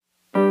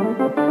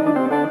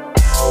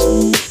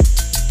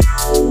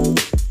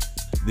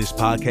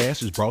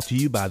podcast is brought to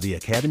you by the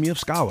Academy of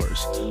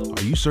Scholars.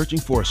 Are you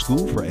searching for a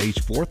school for age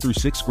 4th through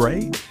 6th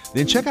grade?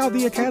 Then check out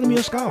the Academy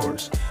of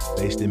Scholars.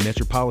 Based in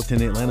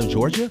metropolitan Atlanta,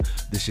 Georgia,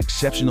 this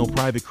exceptional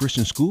private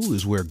Christian school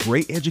is where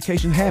great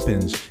education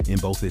happens in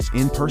both its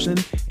in-person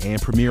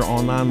and premier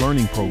online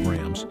learning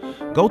programs.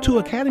 Go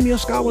to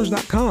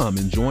academyofscholars.com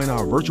and join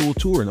our virtual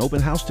tour and open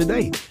house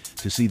today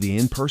to see the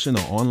in-person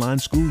or online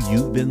school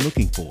you've been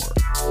looking for.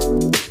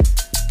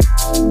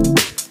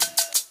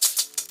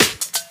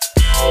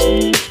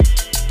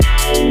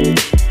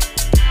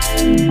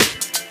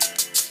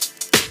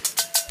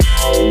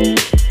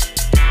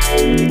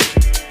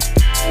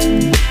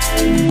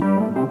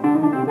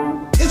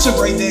 It's a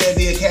great day at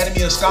the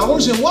Academy of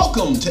Scholars, and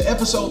welcome to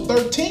episode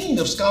 13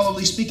 of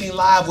Scholarly Speaking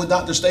Live with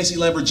Dr. Stacy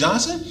Lambert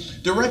Johnson,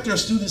 Director of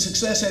Student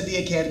Success at the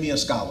Academy of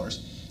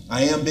Scholars.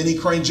 I am Benny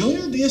Crane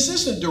Jr., the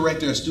Assistant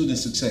Director of Student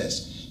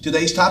Success.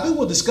 Today's topic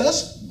will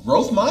discuss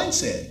growth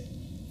mindset.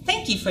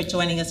 Thank you for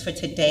joining us for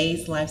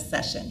today's live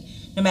session.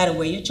 No matter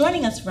where you're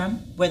joining us from,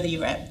 whether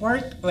you're at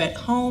work or at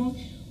home,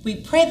 we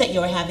pray that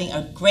you're having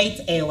a great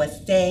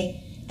AOS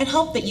day and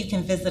hope that you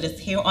can visit us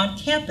here on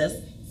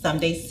campus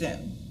someday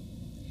soon.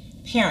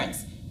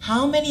 Parents,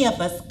 how many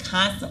of us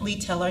constantly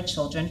tell our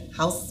children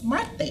how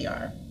smart they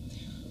are?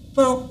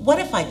 Well, what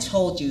if I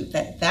told you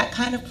that that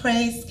kind of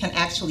praise can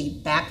actually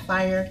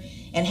backfire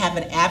and have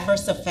an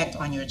adverse effect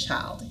on your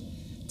child?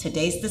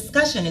 Today's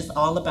discussion is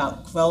all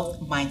about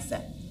growth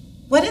mindset.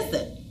 What is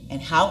it,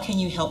 and how can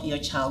you help your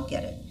child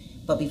get it?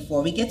 But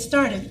before we get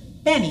started,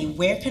 Benny,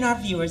 where can our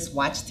viewers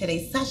watch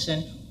today's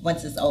session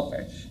once it's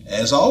over?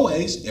 As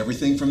always,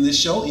 everything from this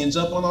show ends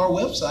up on our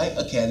website,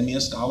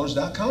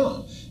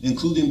 academyofscholars.com,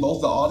 including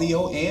both the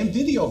audio and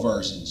video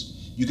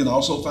versions. You can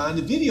also find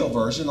the video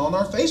version on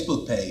our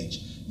Facebook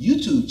page,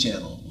 YouTube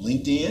channel,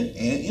 LinkedIn,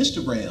 and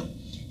Instagram.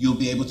 You'll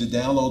be able to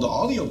download the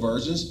audio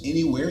versions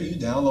anywhere you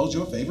download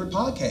your favorite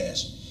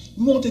podcast.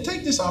 We want to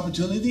take this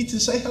opportunity to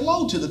say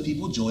hello to the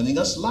people joining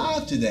us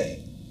live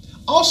today.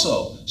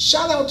 Also,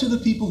 shout out to the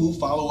people who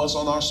follow us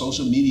on our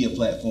social media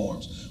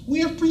platforms.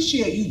 We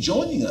appreciate you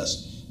joining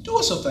us. Do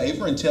us a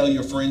favor and tell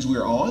your friends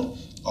we're on.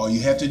 All you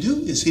have to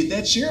do is hit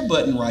that share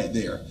button right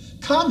there.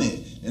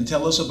 Comment and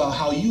tell us about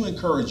how you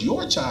encourage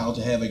your child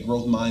to have a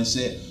growth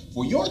mindset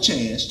for your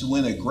chance to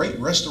win a great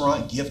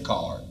restaurant gift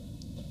card.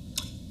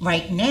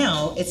 Right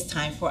now, it's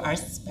time for our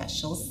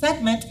special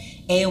segment,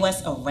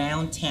 AOS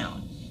Around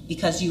Town,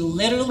 because you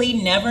literally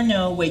never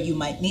know where you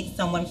might meet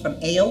someone from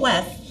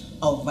AOS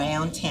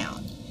around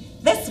town.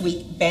 This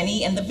week,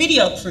 Benny and the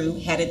video crew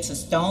headed to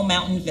Stone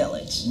Mountain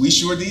Village. We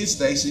sure did,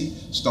 Stacy.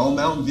 Stone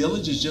Mountain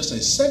Village is just a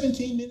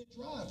 17-minute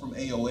drive from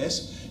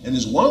AOS, and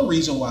is one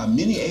reason why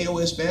many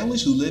AOS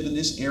families who live in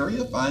this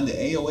area find that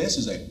AOS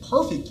is a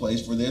perfect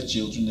place for their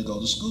children to go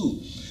to school.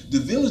 The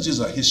village is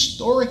a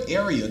historic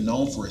area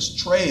known for its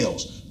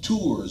trails,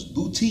 tours,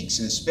 boutiques,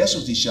 and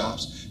specialty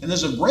shops, and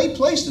is a great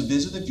place to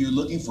visit if you're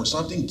looking for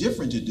something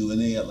different to do in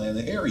the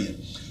Atlanta area.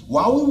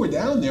 While we were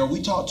down there,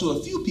 we talked to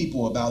a few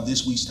people about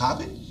this week's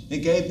topic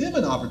and gave them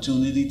an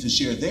opportunity to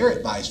share their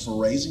advice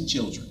for raising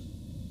children.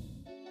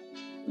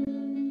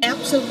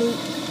 Absolute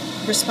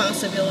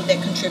responsibility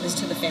that contributes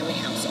to the family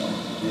household.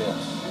 Yes.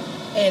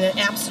 And an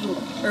absolute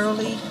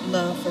early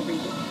love for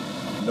reading.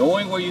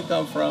 Knowing where you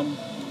come from,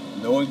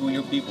 knowing who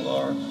your people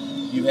are,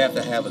 you have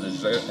to have a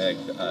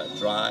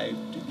drive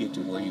to get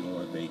to where you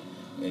want to be.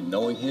 And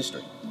knowing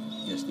history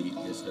is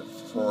the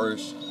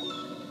first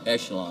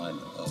echelon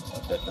of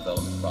that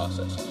development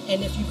process.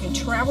 And if you can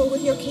travel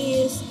with your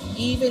kids,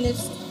 even if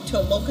to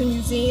a local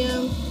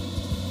museum,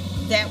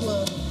 that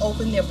will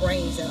open their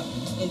brains up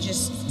and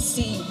just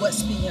see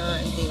what's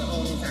beyond their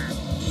own environment.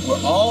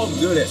 We're all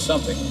good at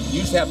something.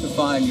 You just have to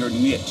find your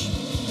niche.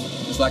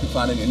 Just like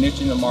finding a niche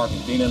in the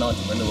market, being an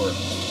entrepreneur,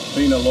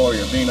 being a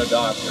lawyer, being a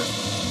doctor,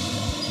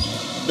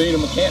 being a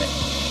mechanic.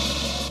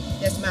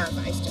 That's my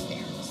advice to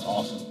parents.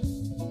 Awesome.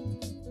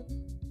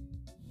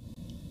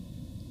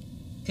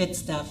 Good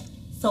stuff.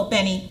 So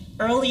Benny,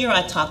 earlier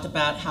I talked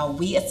about how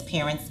we as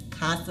parents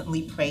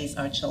constantly praise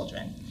our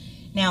children.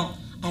 Now,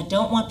 I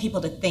don't want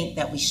people to think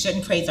that we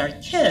shouldn't praise our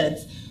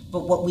kids,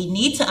 but what we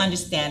need to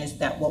understand is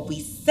that what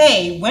we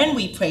say when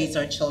we praise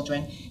our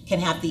children can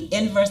have the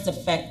inverse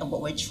effect of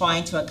what we're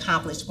trying to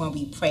accomplish when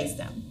we praise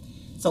them.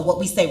 So what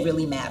we say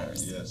really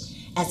matters. Yes.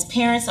 As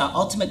parents, our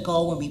ultimate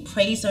goal when we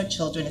praise our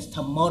children is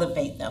to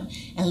motivate them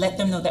and let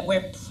them know that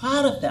we're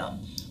proud of them.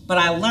 But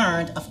I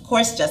learned, of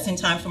course, just in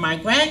time for my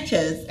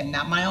grandkids and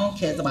not my own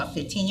kids about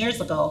 15 years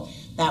ago,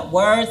 that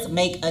words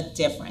make a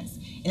difference.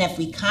 And if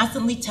we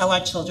constantly tell our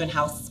children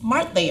how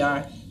smart they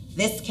are,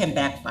 this can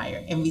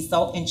backfire and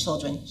result in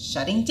children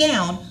shutting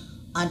down,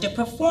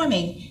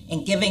 underperforming,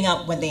 and giving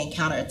up when they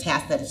encounter a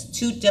task that is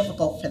too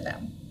difficult for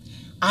them.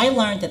 I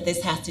learned that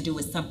this has to do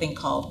with something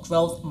called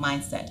growth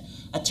mindset,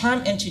 a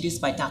term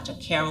introduced by Dr.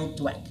 Carol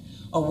Dweck,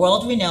 a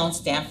world-renowned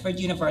Stanford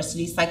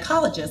University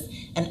psychologist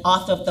and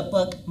author of the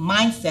book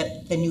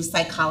Mindset, The New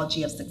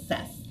Psychology of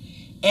Success.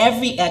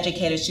 Every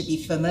educator should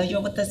be familiar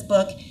with this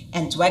book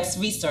and Dweck's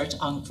research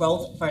on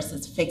growth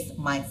versus fixed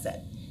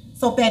mindset.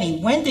 So Benny,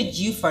 when did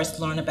you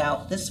first learn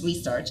about this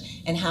research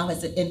and how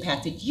has it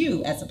impacted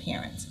you as a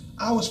parent?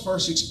 I was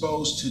first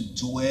exposed to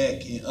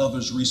Dweck and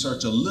others'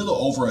 research a little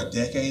over a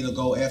decade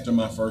ago after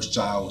my first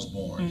child was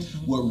born.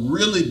 What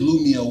really blew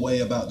me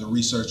away about the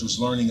research was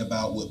learning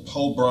about what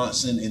Poe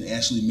Bronson and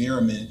Ashley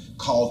Merriman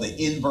call the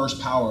inverse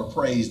power of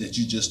praise that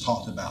you just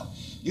talked about.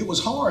 It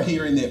was hard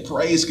hearing that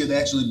praise could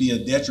actually be a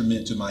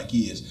detriment to my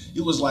kids.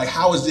 It was like,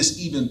 how is this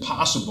even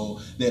possible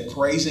that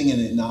praising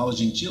and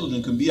acknowledging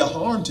children can be a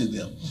harm to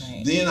them?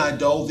 Right. Then I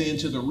dove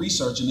into the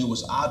research and it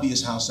was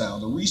obvious how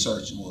sound the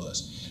research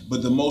was.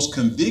 But the most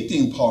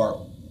convicting part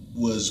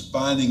was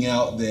finding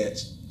out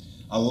that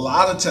a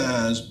lot of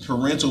times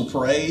parental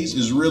praise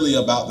is really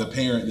about the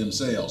parent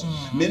themselves.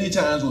 Many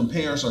times when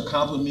parents are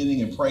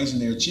complimenting and praising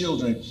their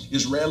children,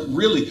 it's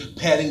really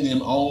patting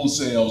them own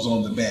selves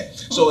on the back.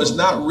 So it's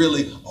not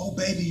really, oh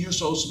baby, you're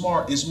so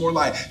smart. It's more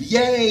like,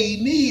 yay,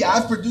 me,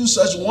 I've produced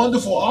such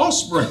wonderful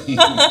offspring.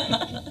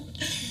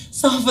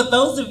 So for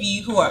those of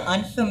you who are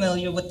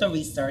unfamiliar with the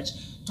research,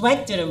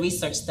 Dweck did a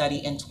research study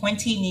in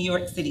 20 New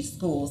York City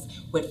schools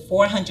with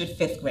 400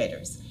 fifth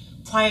graders.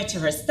 Prior to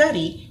her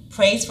study,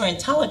 praise for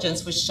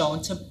intelligence was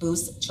shown to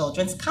boost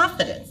children's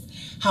confidence.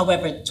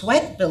 However,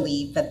 Dweck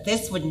believed that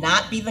this would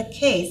not be the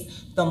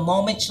case the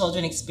moment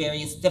children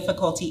experienced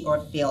difficulty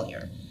or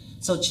failure.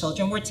 So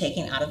children were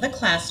taken out of the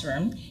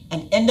classroom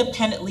and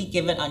independently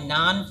given a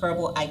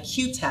nonverbal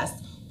IQ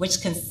test,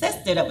 which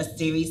consisted of a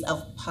series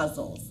of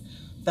puzzles.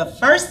 The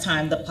first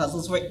time, the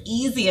puzzles were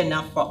easy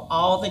enough for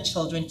all the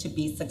children to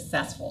be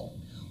successful.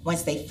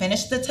 Once they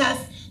finished the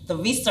test, the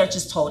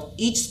researchers told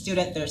each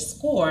student their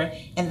score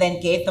and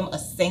then gave them a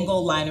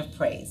single line of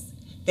praise.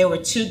 There were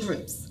two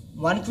groups.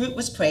 One group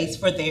was praised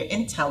for their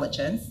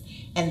intelligence,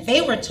 and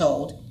they were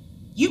told,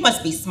 "You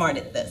must be smart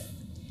at this."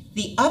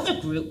 The other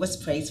group was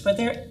praised for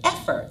their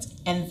effort,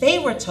 and they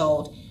were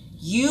told,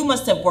 "You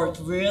must have worked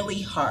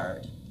really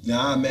hard."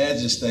 Now I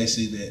imagine,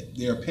 Stacy, that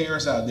there are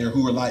parents out there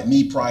who are like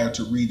me prior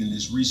to reading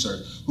this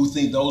research who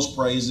think those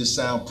praises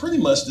sound pretty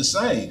much the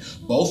same.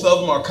 Both of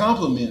them are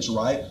compliments,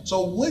 right? So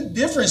what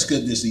difference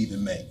could this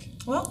even make?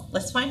 Well,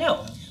 let's find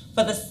out.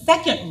 For the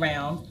second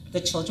round,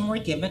 the children were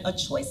given a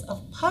choice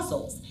of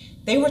puzzles.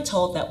 They were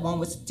told that one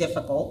was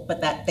difficult,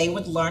 but that they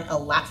would learn a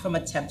lot from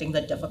attempting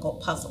the difficult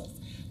puzzles.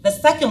 The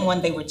second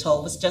one, they were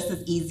told, was just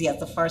as easy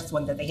as the first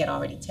one that they had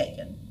already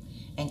taken.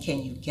 And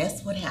can you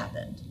guess what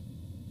happened?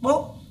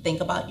 Well,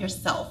 think about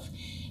yourself.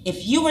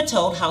 If you were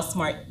told how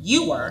smart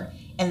you were,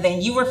 and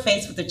then you were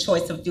faced with the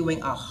choice of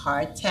doing a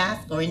hard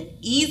task or an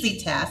easy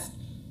task,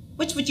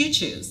 which would you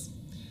choose?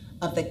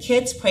 Of the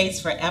kids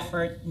praised for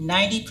effort,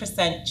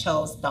 90%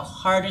 chose the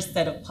harder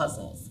set of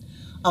puzzles.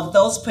 Of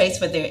those praised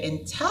for their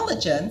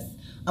intelligence,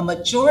 a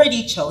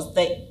majority chose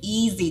the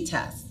easy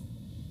test.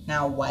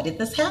 Now, why did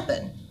this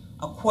happen?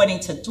 According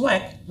to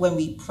Dweck, when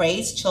we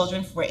praise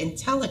children for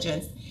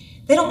intelligence,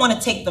 they don't want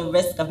to take the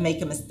risk of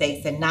making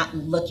mistakes and not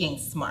looking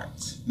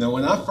smart. Now,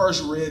 when I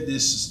first read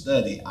this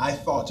study, I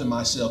thought to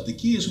myself, the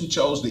kids who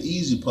chose the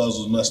easy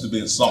puzzles must have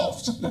been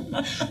soft.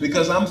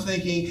 Because I'm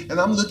thinking, and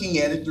I'm looking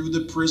at it through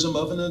the prism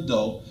of an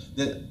adult,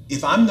 that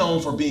if I'm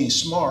known for being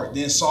smart,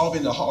 then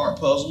solving the hard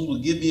puzzles will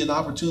give me an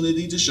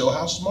opportunity to show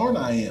how smart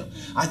I am.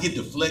 I get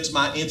to flex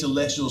my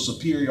intellectual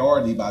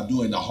superiority by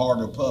doing the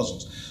harder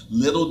puzzles.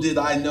 Little did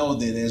I know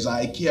that as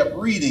I kept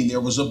reading, there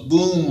was a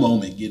boom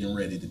moment getting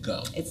ready to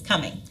come. It's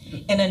coming.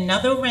 In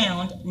another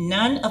round,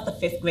 none of the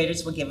fifth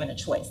graders were given a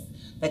choice.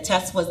 The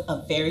test was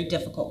a very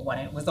difficult one.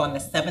 It was on the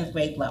 7th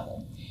grade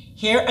level.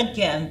 Here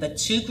again, the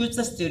two groups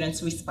of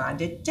students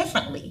responded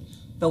differently.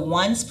 The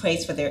ones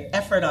praised for their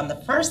effort on the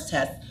first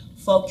test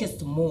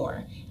focused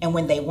more. And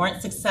when they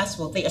weren't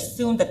successful, they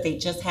assumed that they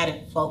just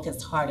hadn't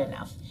focused hard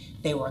enough.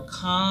 They were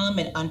calm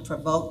and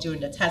unprovoked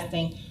during the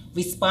testing,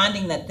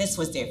 responding that this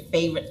was their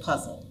favorite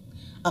puzzle.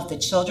 Of the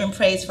children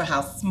praised for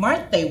how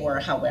smart they were,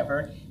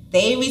 however,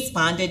 they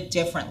responded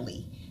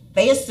differently.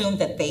 They assumed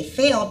that they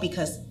failed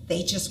because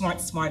they just weren't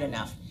smart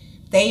enough.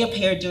 They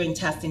appeared during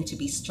testing to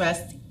be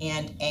stressed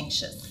and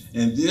anxious.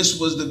 And this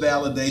was the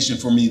validation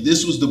for me.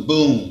 This was the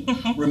boom.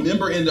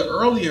 Remember, in the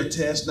earlier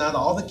test, not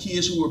all the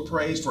kids who were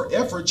praised for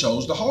effort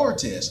chose the hard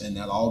test, and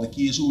not all the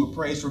kids who were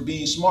praised for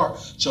being smart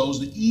chose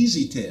the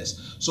easy test.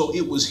 So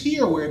it was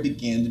here where it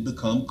began to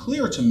become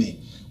clear to me.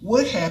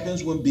 What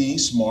happens when being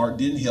smart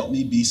didn't help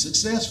me be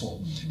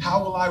successful?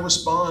 How will I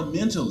respond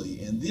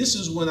mentally? And this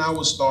is when I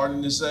was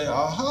starting to say,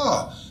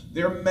 aha,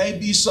 there may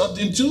be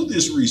something to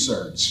this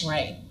research.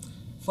 Right.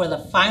 For the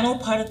final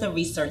part of the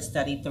research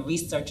study, the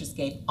researchers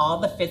gave all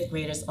the fifth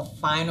graders a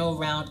final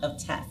round of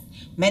tests,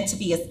 meant to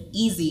be as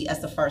easy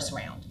as the first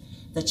round.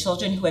 The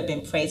children who had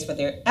been praised for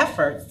their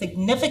effort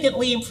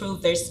significantly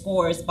improved their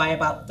scores by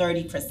about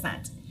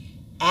 30%.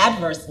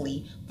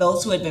 Adversely,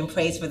 those who had been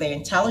praised for their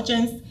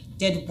intelligence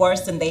did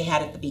worse than they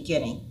had at the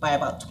beginning by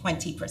about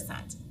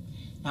 20%.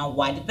 Now,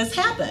 why did this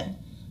happen?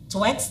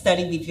 Dweck's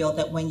study revealed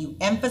that when you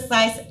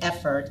emphasize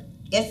effort,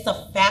 it's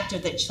a factor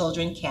that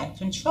children can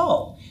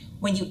control.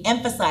 When you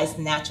emphasize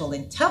natural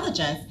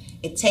intelligence,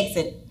 it takes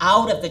it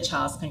out of the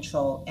child's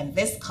control, and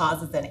this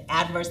causes an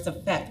adverse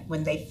effect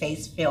when they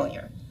face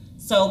failure.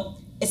 So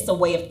it's the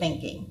way of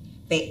thinking.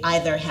 They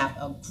either have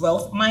a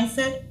growth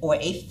mindset or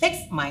a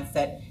fixed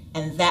mindset,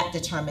 and that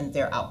determines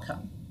their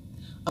outcome.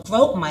 A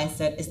growth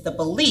mindset is the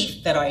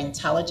belief that our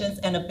intelligence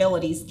and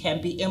abilities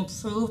can be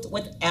improved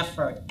with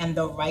effort and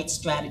the right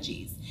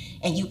strategies,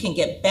 and you can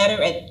get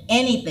better at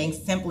anything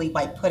simply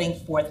by putting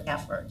forth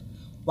effort.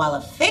 While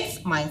a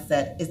fixed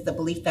mindset is the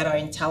belief that our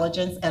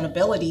intelligence and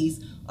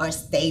abilities are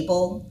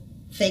stable,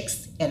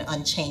 fixed, and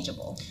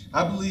unchangeable.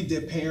 I believe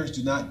that parents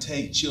do not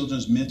take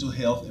children's mental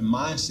health and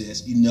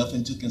mindsets enough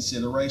into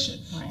consideration.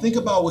 Right. Think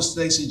about what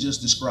Stacey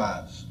just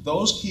described.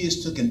 Those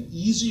kids took an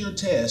easier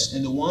test,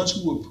 and the ones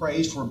who were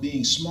praised for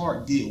being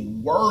smart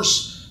did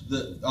worse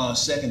the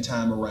second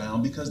time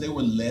around because they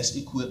were less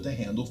equipped to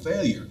handle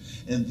failure.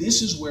 And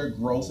this is where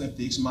growth and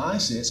fixed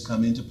mindsets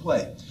come into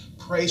play.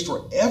 Praise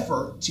for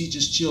effort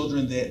teaches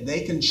children that they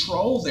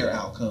control their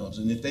outcomes,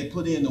 and if they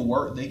put in the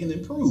work, they can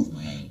improve.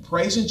 Right.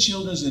 Praising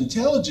children's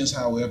intelligence,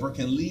 however,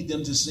 can lead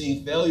them to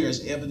seeing failure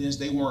as evidence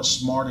they weren't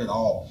smart at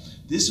all.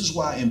 This is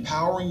why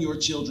empowering your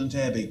children to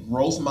have a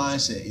growth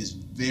mindset is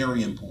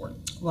very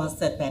important. Well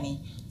said,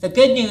 Benny. The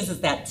good news is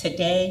that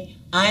today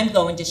I'm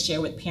going to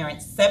share with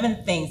parents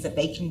 7 things that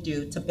they can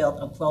do to build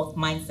a growth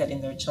mindset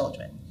in their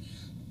children.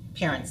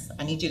 Parents,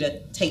 I need you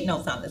to take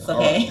notes on this, okay? All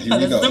right, here we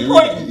This go. is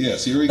important.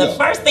 Yes, here we The go.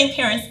 first thing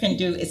parents can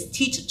do is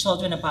teach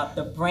children about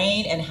the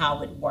brain and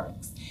how it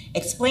works.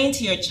 Explain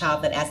to your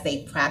child that as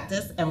they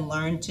practice and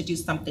learn to do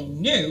something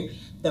new,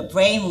 the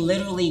brain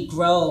literally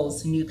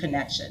grows new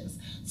connections.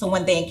 So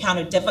when they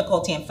encounter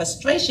difficulty and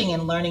frustration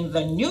in learning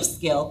the new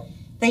skill,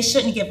 they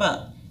shouldn't give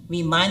up.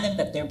 Remind them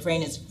that their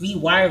brain is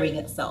rewiring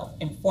itself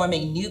and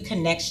forming new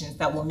connections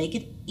that will make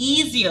it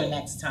easier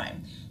next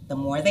time. The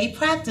more they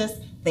practice,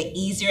 the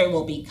easier it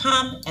will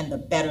become and the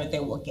better they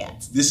will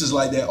get. This is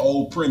like that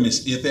old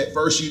premise. If at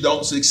first you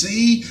don't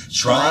succeed,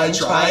 try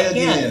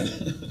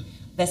again.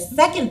 The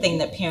second thing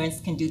that parents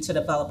can do to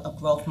develop a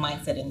growth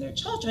mindset in their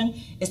children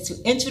is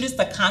to introduce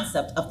the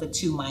concept of the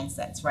 2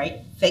 mindsets,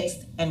 right?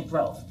 Fixed and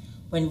growth.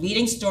 When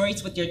reading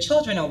stories with your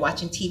children or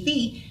watching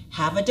TV,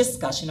 have a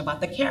discussion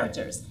about the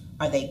characters.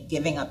 Are they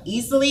giving up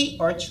easily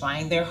or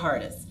trying their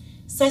hardest?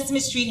 Sesame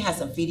Street has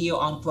a video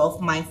on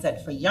growth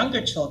mindset for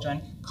younger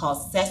children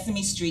called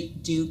Sesame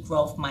Street Do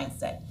Growth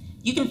Mindset.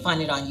 You can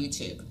find it on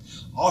YouTube.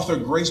 Author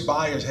Grace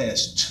Byers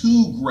has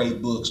 2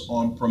 great books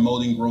on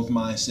promoting growth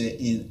mindset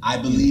in I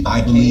Believe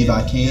I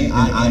Can, and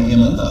I Am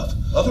Enough.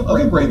 Other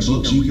great books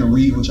you can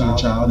read with your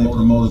child that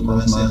promote a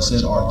growth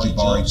mindset are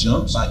Jabari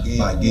Jumps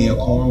by Gail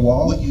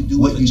Cornwall, What You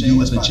Do With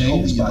a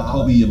Change by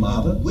Kobe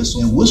Yamada,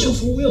 and Whistle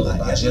for Willie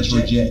by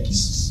Ezra Jack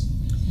Keats.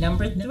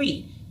 Number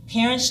 3,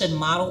 parents should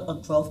model a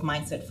growth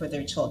mindset for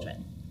their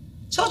children.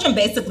 Children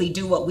basically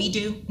do what we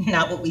do,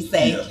 not what we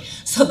say. Yeah.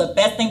 So the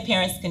best thing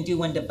parents can do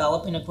when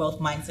developing a growth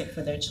mindset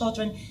for their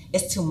children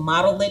is to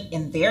model it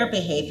in their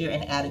behavior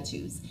and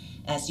attitudes.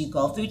 As you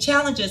go through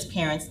challenges,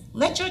 parents,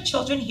 let your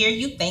children hear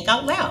you think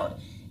out loud.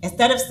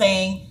 Instead of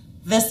saying,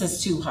 this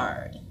is too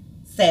hard,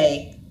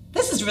 say,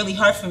 this is really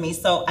hard for me,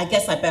 so I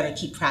guess I better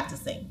keep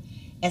practicing.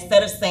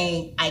 Instead of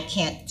saying, I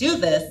can't do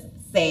this,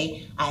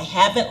 say, I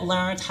haven't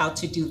learned how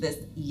to do this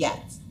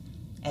yet.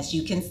 As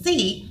you can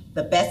see,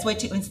 the best way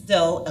to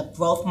instill a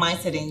growth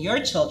mindset in your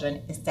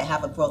children is to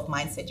have a growth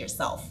mindset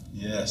yourself.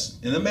 Yes,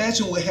 and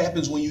imagine what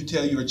happens when you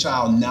tell your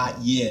child not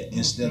yet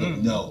instead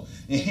of no.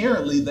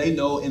 Inherently, they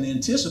know and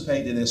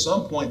anticipate that at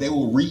some point they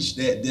will reach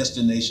that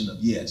destination of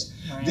yes.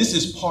 Right. This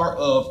is part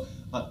of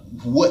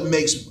what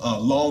makes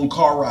long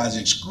car rides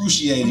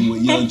excruciating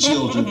with young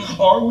children.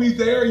 Are we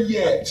there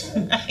yet?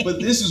 Right.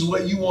 But this is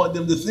what you want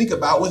them to think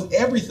about with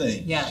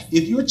everything. Yes.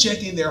 If you're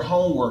checking their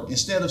homework,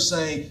 instead of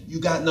saying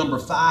you got number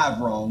 5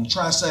 wrong,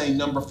 try saying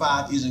number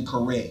 5 isn't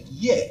correct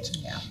yet.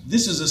 Yeah.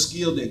 This is a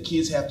skill that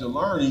kids have to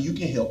learn, and you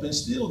can help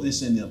instill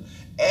this in them.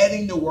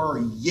 Adding the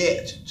word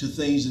yet to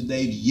things that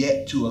they've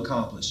yet to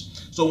accomplish.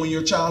 So when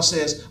your child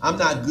says, I'm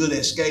not good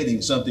at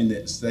skating, something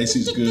that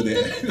Stacey's good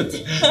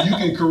at, you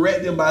can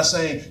correct them by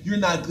saying, you're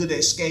not good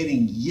at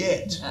skating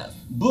yet. Yes.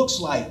 Books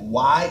like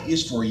Why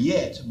is for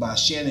Yet by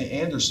Shannon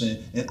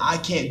Anderson and I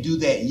Can't Do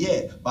That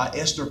Yet by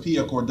Esther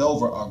Pia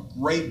Cordova are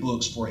great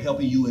books for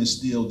helping you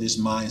instill this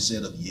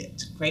mindset of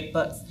yet. Great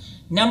books.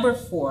 Number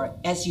 4,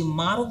 as you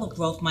model a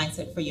growth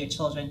mindset for your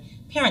children,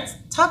 parents,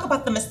 talk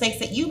about the mistakes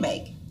that you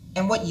make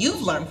and what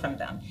you've learned from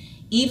them,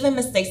 even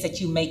mistakes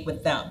that you make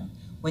with them.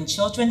 When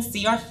children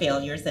see our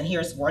failures and hear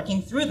us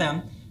working through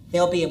them,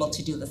 they'll be able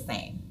to do the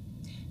same.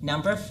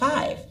 Number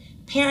 5,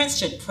 parents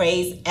should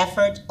praise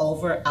effort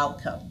over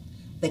outcome.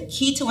 The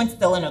key to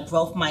instilling a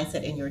growth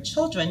mindset in your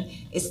children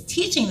is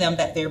teaching them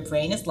that their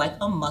brain is like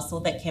a muscle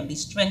that can be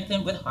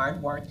strengthened with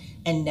hard work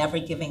and never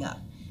giving up.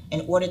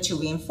 In order to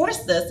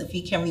reinforce this, if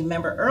you can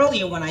remember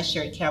earlier when I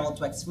shared Carol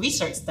Dweck's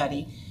research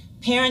study,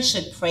 parents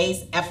should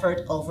praise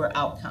effort over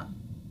outcome.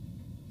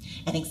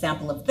 An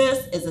example of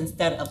this is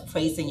instead of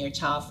praising your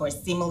child for a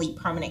seemingly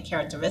permanent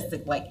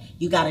characteristic like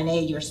you got an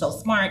A, you're so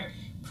smart,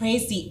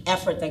 praise the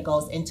effort that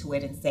goes into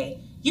it and say,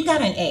 you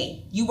got an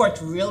A, you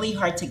worked really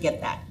hard to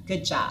get that,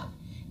 good job.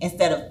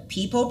 Instead of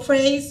people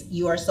praise,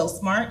 you are so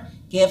smart,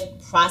 give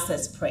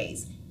process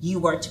praise. You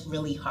worked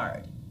really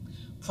hard.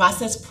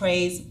 Process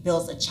praise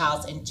builds a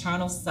child's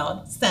internal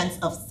sense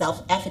of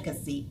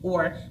self-efficacy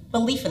or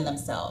belief in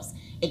themselves.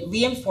 It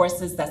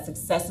reinforces that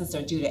successes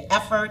are due to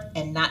effort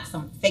and not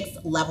some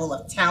fixed level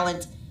of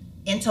talent,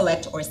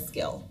 intellect, or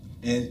skill.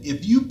 And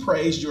if you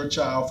praise your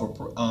child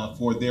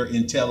for their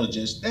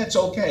intelligence, that's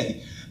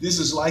okay. This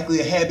is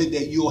likely a habit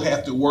that you'll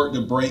have to work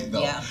to break,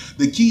 though. Yeah.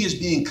 The key is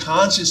being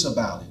conscious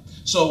about it.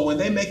 So when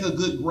they make a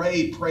good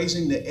grade,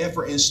 praising the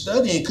effort in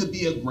studying could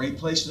be a great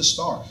place to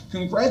start.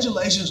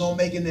 Congratulations on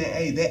making that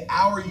A. That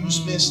hour you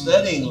spent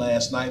studying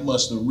last night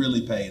must have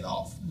really paid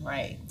off.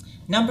 Right.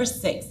 Number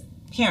 6,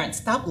 parents,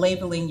 stop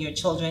labeling your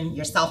children,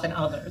 yourself, and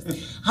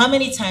others. How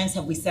many times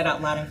have we said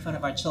out loud in front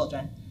of our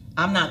children,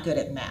 I'm not good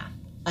at math?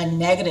 A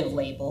negative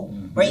label,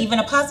 or even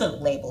a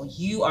positive label,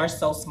 you are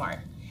so smart.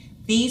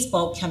 These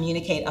both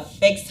communicate a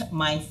fixed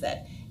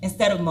mindset.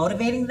 Instead of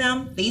motivating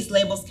them, these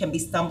labels can be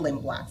stumbling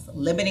blocks,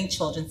 limiting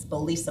children's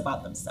beliefs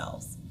about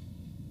themselves.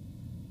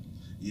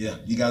 Yeah,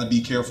 you got to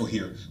be careful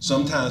here.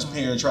 Sometimes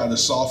parents try to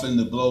soften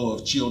the blow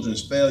of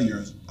children's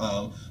failures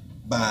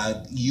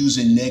by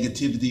using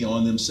negativity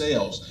on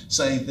themselves,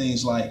 saying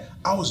things like,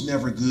 I was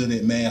never good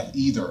at math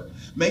either.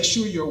 Make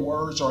sure your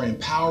words are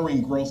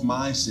empowering growth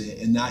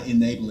mindset and not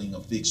enabling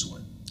a fixed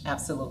one.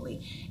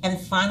 Absolutely. And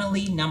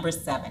finally, number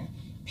 7,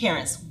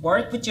 parents,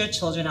 work with your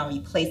children on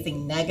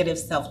replacing negative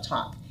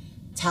self-talk.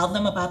 Tell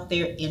them about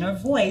their inner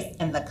voice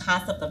and the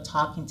concept of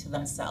talking to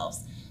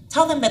themselves.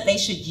 Tell them that they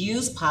should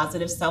use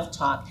positive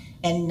self-talk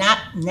and not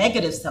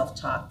negative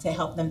self-talk to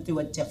help them through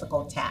a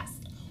difficult task.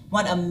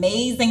 One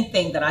amazing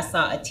thing that I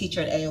saw a teacher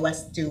at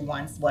AOS do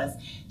once was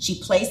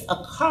she placed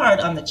a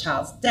card on the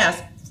child's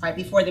desk right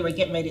before they were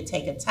getting ready to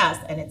take a test,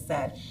 and it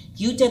said,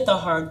 you did the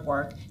hard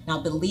work, now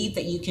believe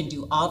that you can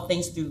do all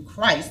things through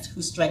Christ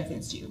who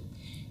strengthens you.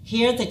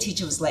 Here, the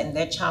teacher was letting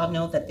their child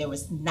know that there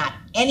was not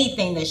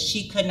anything that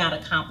she could not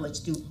accomplish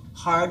through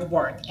hard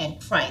work and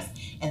Christ,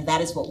 and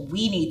that is what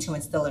we need to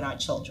instill in our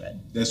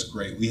children. That's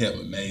great. We have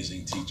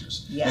amazing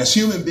teachers. Yes. As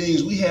human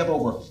beings, we have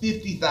over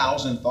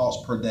 50,000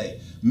 thoughts per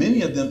day.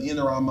 Many of them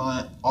enter our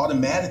mind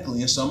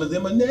automatically, and some of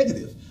them are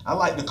negative. I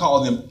like to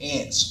call them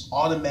ants,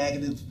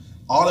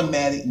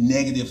 automatic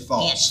negative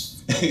thoughts.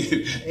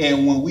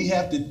 And what we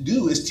have to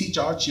do is teach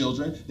our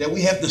children that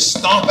we have to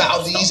stomp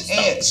out these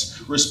ants.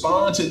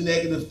 Respond to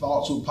negative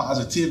thoughts with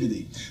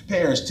positivity.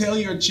 Parents, tell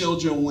your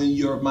children when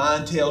your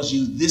mind tells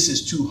you this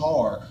is too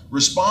hard,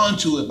 respond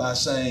to it by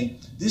saying,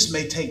 this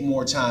may take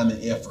more time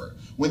and effort.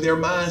 When their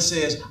mind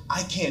says,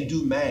 I can't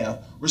do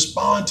math,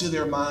 respond to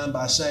their mind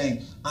by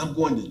saying, I'm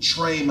going to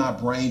train my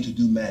brain to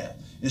do math.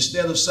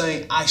 Instead of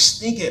saying, I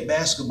stink at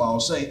basketball,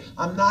 say,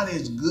 I'm not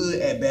as good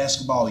at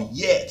basketball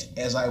yet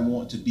as I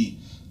want to be.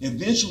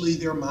 Eventually,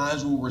 their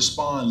minds will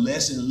respond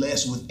less and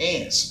less with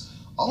ants.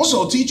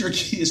 Also, teach your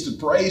kids to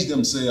praise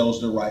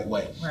themselves the right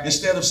way. Right.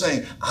 Instead of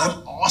saying,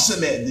 I'm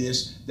awesome at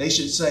this, they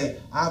should say,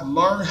 I've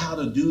learned how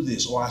to do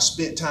this, or I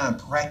spent time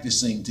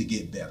practicing to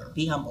get better.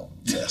 Be humble.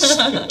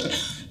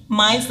 Yes.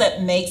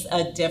 Mindset makes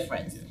a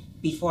difference. Yeah.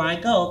 Before I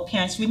go,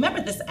 parents,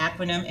 remember this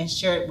acronym and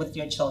share it with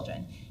your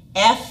children.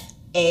 FADAF.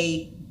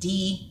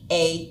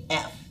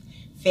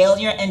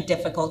 Failure and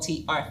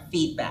difficulty are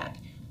feedback.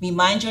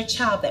 Remind your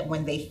child that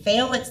when they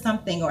fail at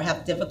something or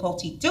have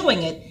difficulty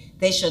doing it,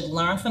 they should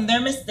learn from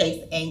their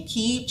mistakes and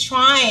keep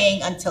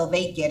trying until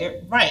they get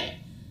it right.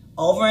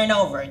 Over and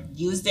over,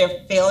 use their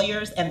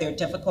failures and their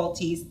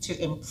difficulties to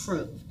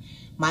improve.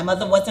 My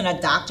mother wasn't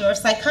a doctor of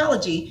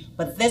psychology,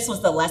 but this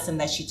was the lesson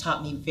that she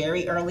taught me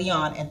very early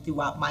on and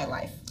throughout my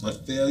life. A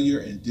failure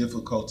and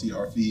difficulty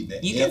are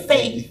feedback. You can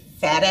say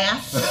fat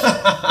ass,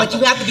 but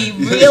you have to be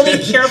really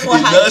careful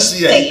how you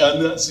say it.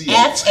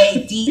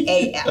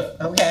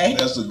 FADAF, okay?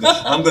 That's a good,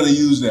 I'm going to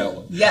use that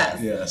one.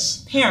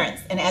 Yes.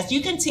 Parents, and as you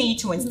continue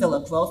to instill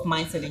a growth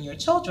mindset in your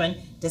children,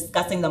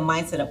 discussing the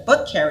mindset of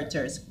book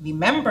characters,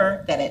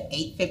 remember that at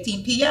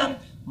 8:15 p.m.,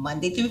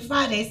 Monday through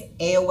Fridays,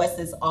 AOS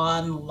is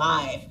on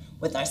live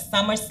with our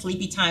Summer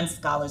Sleepy Time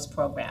Scholars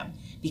Program.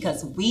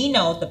 Because we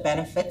know the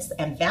benefits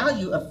and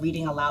value of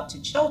reading aloud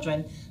to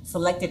children,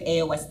 selected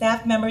AOS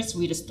staff members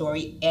read a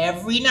story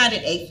every night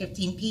at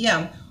 8:15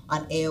 p.m.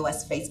 on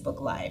AOS Facebook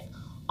Live.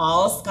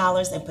 All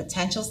scholars and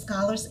potential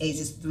scholars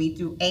ages 3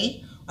 through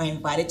 8 are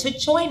invited to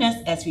join us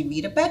as we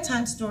read a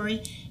bedtime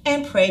story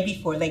and pray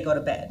before they go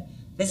to bed.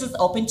 This is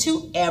open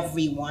to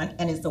everyone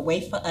and is a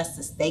way for us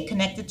to stay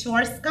connected to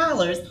our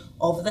scholars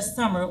over the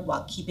summer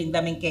while keeping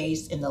them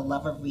engaged in the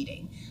love of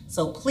reading.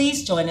 So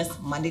please join us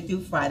Monday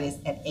through Fridays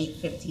at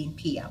 8:15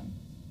 p.m.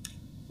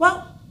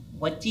 Well,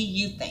 what do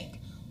you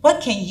think?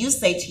 What can you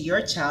say to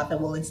your child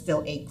that will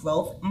instill a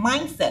growth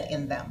mindset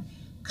in them?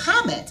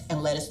 Comment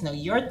and let us know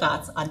your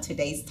thoughts on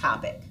today's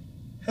topic.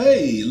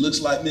 Hey,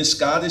 looks like Miss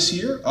Scott is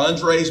here.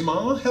 Andre's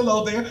mom.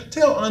 Hello there.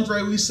 Tell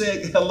Andre we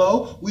said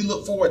hello. We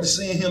look forward to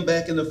seeing him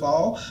back in the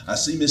fall. I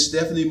see Miss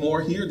Stephanie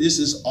Moore here. This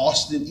is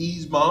Austin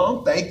E's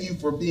mom. Thank you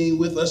for being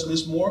with us,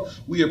 Miss Moore.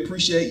 We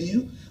appreciate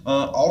you.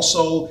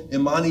 Also,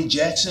 Imani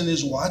Jackson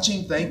is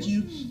watching. Thank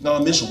you.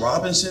 Miss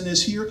Robinson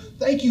is here.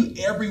 Thank you,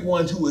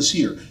 everyone who is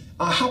here.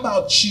 How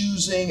about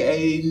choosing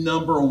a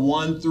number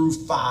 1 through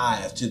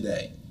 5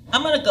 today?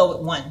 I'm going to go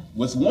with 1.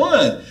 With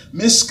 1,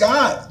 Miss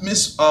Scott,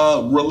 Miss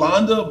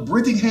Rolanda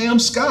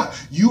Brittingham Scott,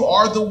 you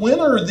are the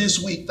winner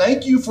this week.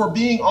 Thank you for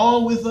being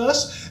on with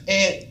us.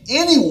 And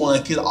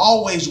anyone can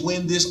always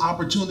win this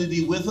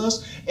opportunity with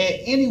us. And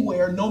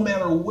anywhere, no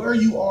matter where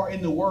you are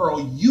in the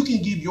world, you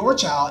can give your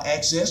child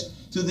access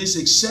to this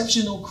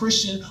exceptional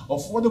Christian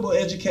affordable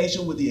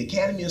education with the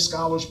Academy of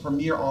Scholars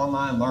Premier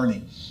Online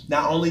Learning.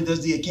 Not only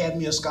does the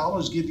Academy of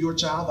Scholars give your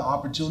child the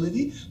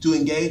opportunity to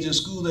engage in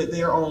school at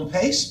their own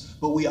pace,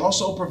 but we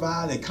also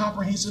provide a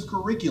comprehensive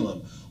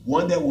curriculum,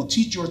 one that will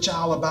teach your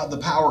child about the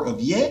power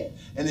of yet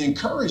and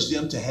encourage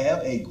them to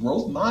have a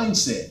growth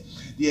mindset.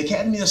 The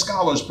Academy of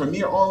Scholars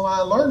Premier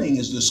Online Learning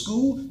is the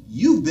school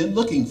you've been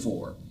looking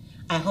for.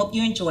 I hope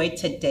you enjoyed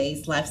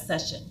today's live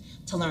session.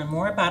 To learn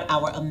more about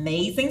our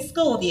amazing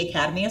school, the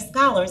Academy of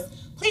Scholars,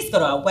 please go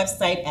to our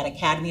website at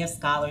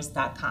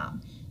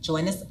academyofscholars.com.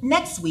 Join us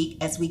next week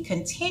as we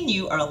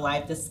continue our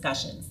live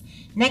discussions.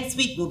 Next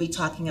week, we'll be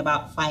talking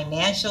about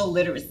financial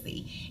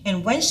literacy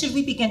and when should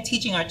we begin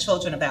teaching our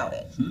children about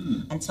it.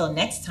 Until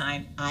next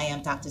time, I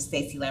am Dr.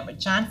 Stacey Lambert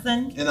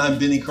Johnson. And I'm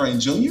Benny Crane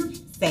Jr.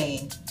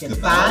 Saying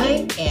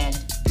goodbye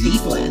and be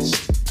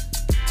blessed.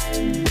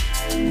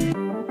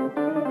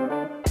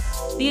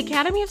 The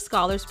Academy of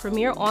Scholars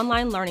Premier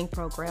Online Learning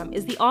Program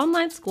is the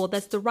online school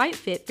that's the right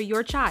fit for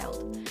your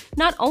child.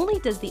 Not only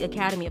does the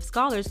Academy of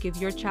Scholars give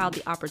your child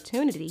the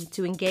opportunity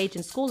to engage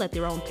in school at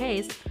their own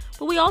pace,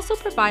 but we also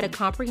provide a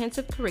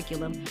comprehensive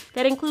curriculum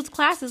that includes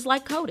classes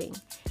like coding,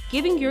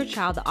 giving your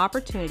child the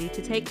opportunity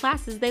to take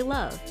classes they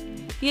love.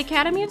 The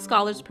Academy of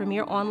Scholars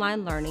Premier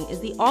Online Learning is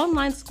the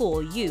online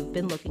school you've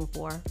been looking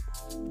for.